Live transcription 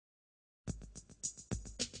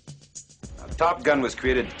Top Gun was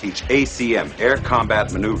created to teach ACM, air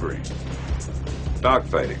combat maneuvering.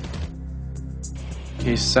 Dogfighting. In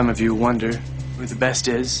case some of you wonder who the best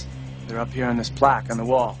is, they're up here on this plaque on the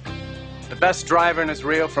wall. The best driver in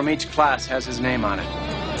Israel from each class has his name on it.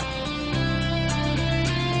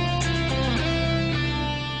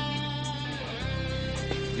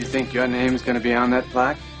 You think your name's gonna be on that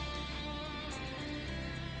plaque?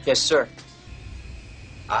 Yes, sir.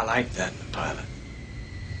 I like that in a pilot.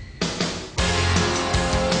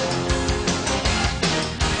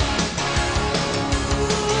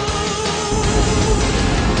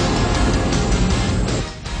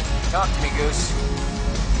 Talk to me, Goose.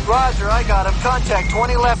 Roger, I got him. Contact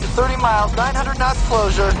 20 left at 30 miles, 900 knots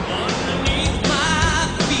closure. Underneath my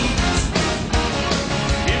feet,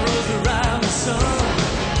 it rolls around the sun.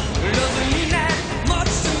 It doesn't mean that much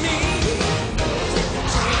to me.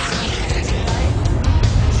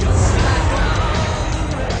 Just like all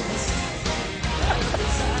the rest.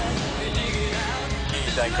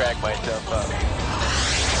 I crack myself up.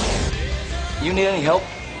 You need any help?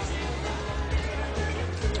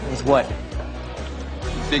 With what?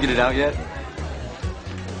 You figured it out yet?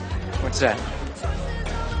 What's that?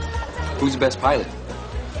 Who's the best pilot?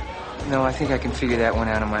 No, I think I can figure that one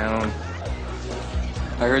out on my own.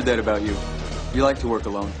 I heard that about you. You like to work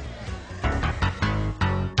alone.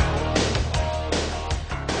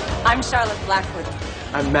 I'm Charlotte Blackwood.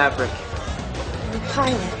 I'm Maverick. I'm a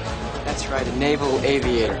pilot. That's right, a naval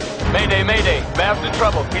aviator. Mayday, mayday. Mav's in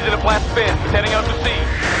trouble. He's in a flat spin. He's heading out to sea.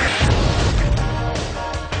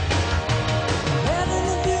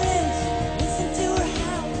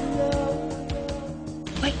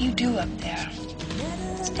 What you do up there,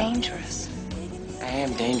 it's dangerous. I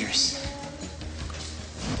am dangerous.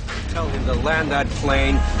 Tell him to land that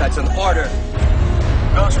plane. That's an order.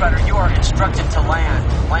 Ghost Rider, you are instructed to land.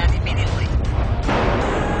 Land immediately.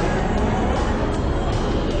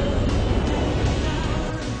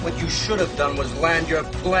 What you should have done was land your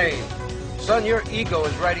plane. Son, your ego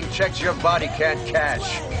is writing checks your body can't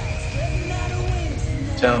cash.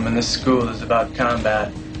 Gentlemen, this school is about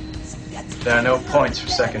combat. There are no points for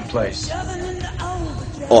second place.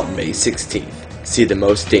 On May 16th, see the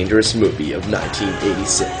most dangerous movie of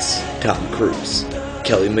 1986. Tom Cruise,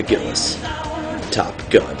 Kelly McGillis, Top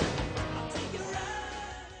Gun.